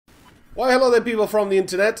Why, hello there, people from the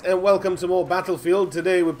internet, and welcome to more Battlefield.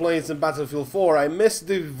 Today we're playing some Battlefield 4. I missed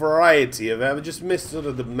the variety of it. I just missed sort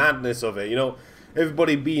of the madness of it. You know,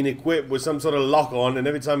 everybody being equipped with some sort of lock on, and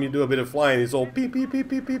every time you do a bit of flying, it's all beep, beep, beep,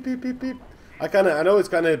 beep, beep, beep, beep, beep. I know it's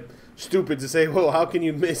kind of stupid to say, well, how can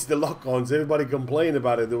you miss the lock-ons? Everybody complained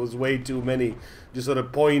about it. There was way too many. Just sort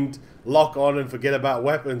of point, lock on, and forget about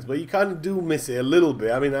weapons. But you kind of do miss it a little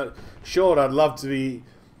bit. I mean, sure, I'd love to be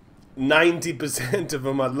 90% of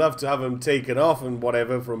them, I'd love to have them taken off and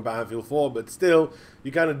whatever from Battlefield 4, but still,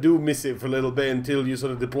 you kind of do miss it for a little bit until you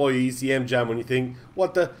sort of deploy your ECM jam and you think,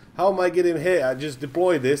 what the, how am I getting hit? I just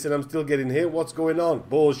deployed this and I'm still getting hit, what's going on?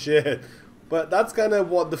 Bullshit. But that's kind of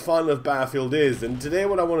what the fun of Battlefield is, and today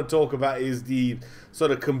what I want to talk about is the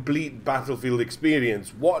sort of complete Battlefield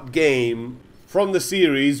experience. What game from the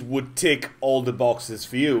series would tick all the boxes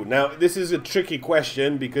for you? Now, this is a tricky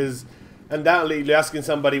question because undoubtedly you're asking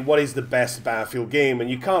somebody what is the best Battlefield game, and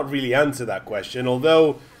you can't really answer that question,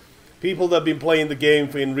 although people that have been playing the game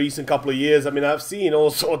for in recent couple of years, I mean, I've seen all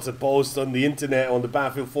sorts of posts on the internet, on the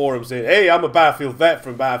Battlefield forum saying, hey, I'm a Battlefield vet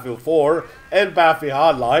from Battlefield 4 and Battlefield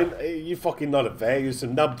Hardline. Hey, you're fucking not a vet, you're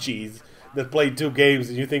some nub cheese that played 2 games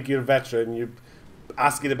and you think you're a veteran and you're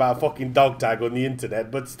asking about fucking dog tag on the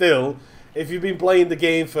internet. But still, if you've been playing the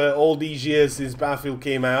game for all these years since Battlefield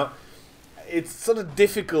came out, it's sort of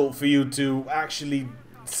difficult for you to actually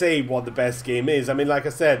say what the best game is. I mean, like I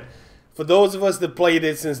said, for those of us that played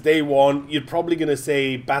it since day one, you're probably going to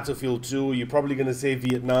say Battlefield 2, you're probably going to say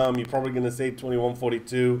Vietnam, you're probably going to say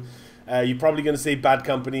 2142, you're probably going to say Bad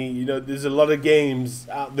Company. You know, there's a lot of games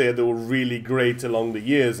out there that were really great along the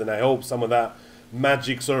years, and I hope some of that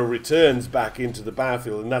magic sort of returns back into the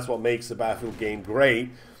Battlefield, and that's what makes the Battlefield game great,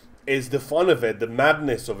 is the fun of it, the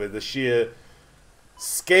madness of it, the sheer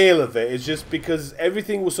scale of it. Is just because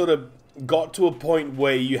everything was sort of got to a point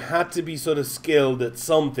where you had to be sort of skilled at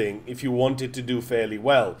something if you wanted to do fairly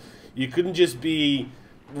well. You couldn't just be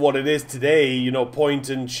what it is today, you know, point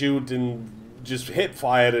and shoot and just hip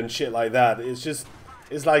fire and shit like that.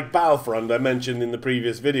 It's like Battlefront I mentioned in the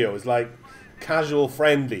previous video. It's like casual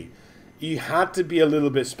friendly. You had to be a little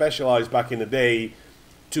bit specialized back in the day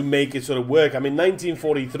to make it sort of work. I mean,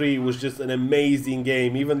 1943 was just an amazing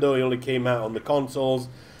game, even though it only came out on the consoles,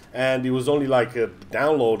 and it was only like a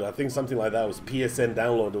download. I think something like that. It was PSN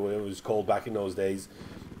download, or whatever it was called back in those days.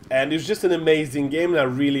 And it was just an amazing game, and I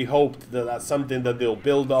really hoped that that's something that they'll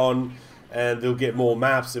build on, and they'll get more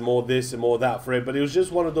maps and more this and more that for it. But it was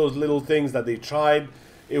just one of those little things that they tried.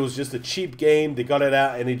 It was just a cheap game. They got it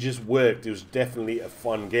out, and it just worked. It was definitely a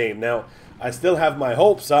fun game. Now, I still have my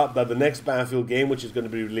hopes up that the next Battlefield game, which is going to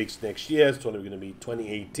be released next year, it's going to be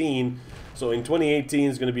 2018. So in 2018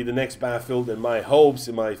 is going to be the next Battlefield, and my hopes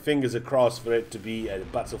and my fingers are crossed for it to be a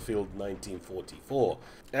Battlefield 1944.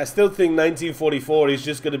 I still think 1944 is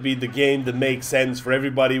just going to be the game that makes sense for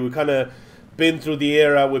everybody. We kind of been through the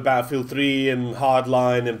era with Battlefield 3 and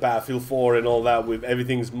Hardline and Battlefield 4 and all that, with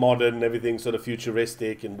everything's modern, everything's sort of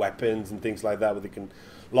futuristic and weapons and things like that, where they can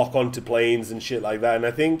lock onto planes and shit like that. And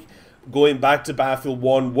I think going back to Battlefield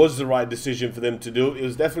 1 was the right decision for them to do. It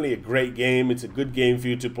was definitely a great game. It's a good game for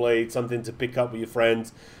you to play. It's something to pick up with your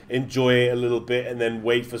friends, enjoy it a little bit, and then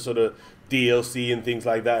wait for sort of DLC and things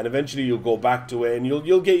like that. And eventually you'll go back to it and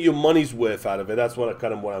you'll get your money's worth out of it. That's what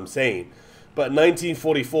I'm saying. But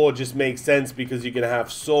 1944 just makes sense because you're going to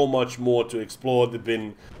have so much more to explore. There've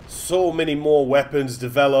been so many more weapons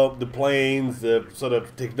developed, the planes, the sort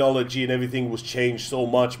of technology and everything was changed so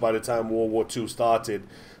much by the time World War II started.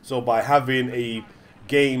 So by having a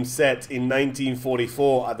game set in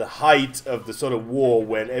 1944 at the height of the sort of war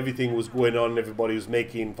when everything was going on and everybody was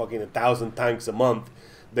making fucking 1,000 tanks a month,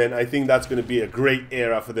 then I think that's going to be a great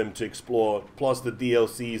era for them to explore. Plus the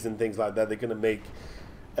DLCs and things like that, they're going to make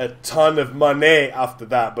a ton of money after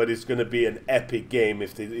that, but it's going to be an epic game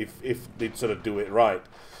if they sort of do it right.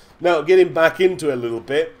 Now, getting back into it a little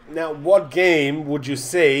bit, now what game would you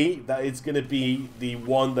say that it's going to be the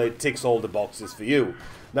one that ticks all the boxes for you?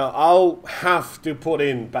 Now, I'll have to put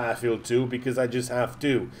in Battlefield 2 because I just have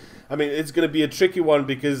to. I mean, it's going to be a tricky one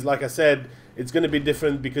because, like I said, it's going to be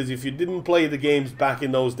different because if you didn't play the games back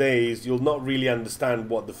in those days, you'll not really understand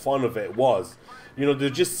what the fun of it was. You know, there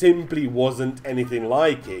just simply wasn't anything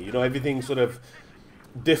like it. You know, everything's sort of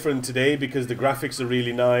different today because the graphics are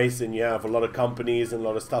really nice and you have a lot of companies and a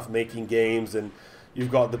lot of stuff making games, and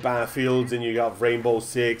you've got the Battlefields and you have Rainbow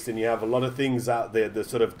Six and you have a lot of things out there that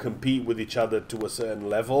sort of compete with each other to a certain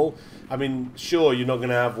level. I mean, sure, you're not going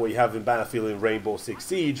to have what you have in Battlefield and Rainbow Six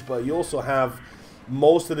Siege, but you also have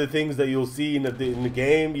most of the things that you'll see in the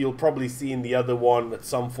game, you'll probably see in the other one at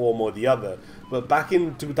some form or the other. But back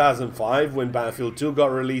in 2005, when Battlefield 2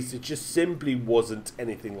 got released, it just simply wasn't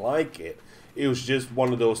anything like it. It was just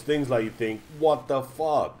one of those things like you think, what the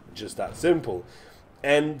fuck? Just that simple.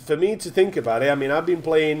 And for me to think about it, I mean, I've been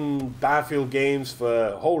playing Battlefield games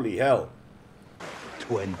for, holy hell,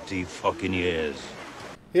 20 fucking years.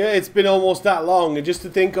 Yeah, it's been almost that long. And just to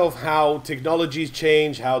think of how technology's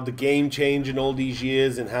changed, how the game changed in all these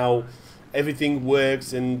years, and how everything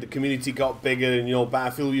works, and the community got bigger. And, you know,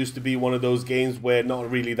 Battlefield used to be one of those games where not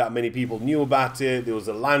really that many people knew about it. There was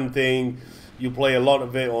a LAN thing. You play a lot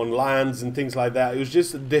of it on LANs and things like that. It was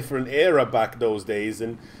just a different era back those days.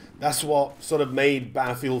 And that's what sort of made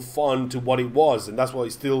Battlefield fun to what it was. And that's what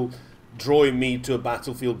is still drawing me to a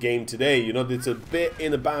Battlefield game today. You know, there's a bit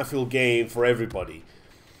in a Battlefield game for everybody.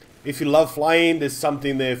 If you love flying, there's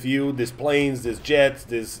something there for you. There's planes, there's jets,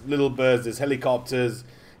 there's little birds, there's helicopters.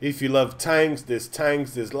 If you love tanks, there's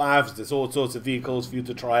LAVs, there's all sorts of vehicles for you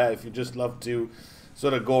to try out. If you just love to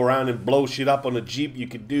sort of go around and blow shit up on a Jeep, you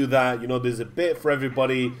could do that. You know, there's a bit for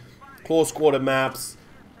everybody. Close quarter maps,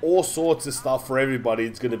 all sorts of stuff for everybody.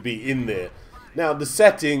 It's going to be in there. Now, the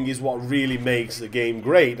setting is what really makes a game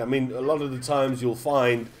great. I mean, a lot of the times you'll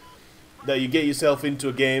find that you get yourself into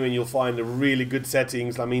a game and you'll find the really good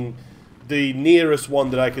settings. I mean, the nearest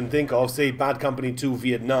one that I can think of, say Bad Company 2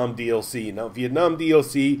 Vietnam DLC. Now, Vietnam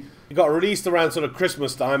DLC, it got released around sort of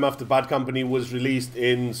Christmas time after Bad Company was released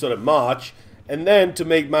in sort of March. And then, to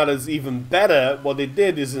make matters even better, what they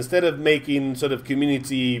did is, instead of making sort of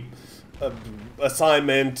community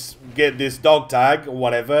assignment, get this dog tag or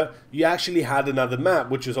whatever, you actually had another map,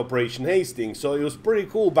 which was Operation Hastings. So it was pretty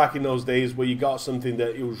cool back in those days, where you got something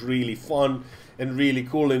that it was really fun and really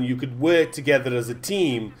cool, and you could work together as a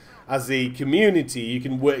team, as a community. You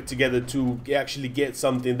can work together to actually get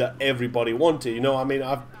something that everybody wanted. You know, I mean,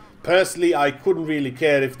 personally, I couldn't really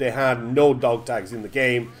care if they had no dog tags in the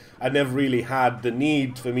game. I never really had the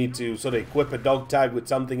need for me to sort of equip a dog tag with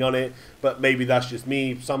something on it, but maybe that's just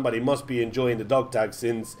me. Somebody must be enjoying the dog tag,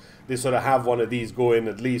 since they sort of have one of these going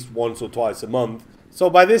at least once or twice a month.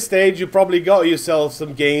 So by this stage, you probably got yourself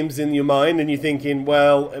some games in your mind, and you're thinking,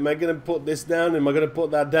 well, am I going to put this down? Am I going to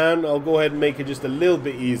put that down? I'll go ahead and make it just a little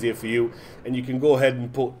bit easier for you, and you can go ahead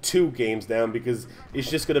and put 2 games down, because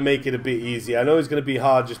it's just going to make it a bit easier. I know it's going to be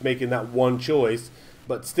hard just making that one choice,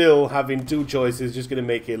 but still, having 2 choices is just going to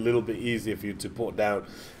make it a little bit easier for you to put down.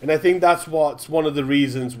 And I think that's what's one of the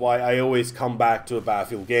reasons why I always come back to a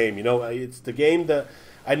Battlefield game. You know, it's the game that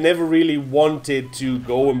I never really wanted to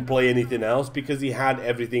go and play anything else, because he had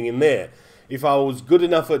everything in there. If I was good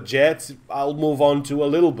enough at jets, I'll move on to a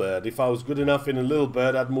Little Bird. If I was good enough in a Little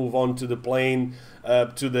Bird, I'd move on to the plane,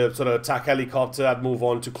 to the sort of attack helicopter. I'd move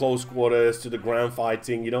on to close quarters, to the ground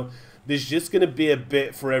fighting, you know. There's just going to be a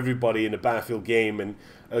bit for everybody in a Battlefield game, and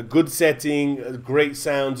a good setting, great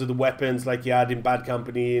sounds of the weapons like you had in Bad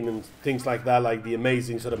Company, and things like that, like the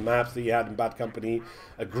amazing sort of maps that you had in Bad Company,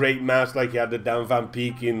 a great maps like you had the Dan Van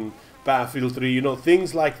Peek in Battlefield 3, you know,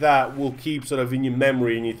 things like that will keep sort of in your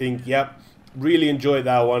memory, and you think, yep, really enjoyed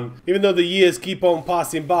that one. Even though the years keep on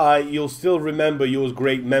passing by, you'll still remember your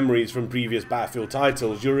great memories from previous Battlefield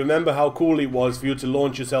titles. You'll remember how cool it was for you to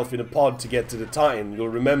launch yourself in a pod to get to the Titan. You'll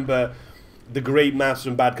remember the great maps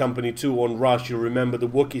from Bad Company 2 on Rush. You'll remember the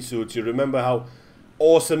Wookiee suits. You'll remember how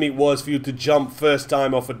awesome it was for you to jump first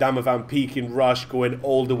time off a Dan Van Peek in Rush going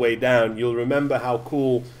all the way down. You'll remember how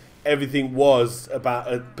cool everything was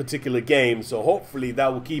about a particular game. So hopefully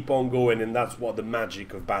that will keep on going, and that's what the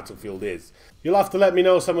magic of Battlefield is. You'll have to let me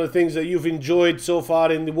know some of the things that you've enjoyed so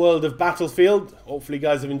far in the world of Battlefield. Hopefully you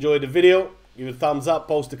guys have enjoyed the video. Give it a thumbs up,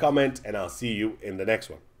 post a comment, and I'll see you in the next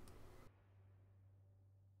one.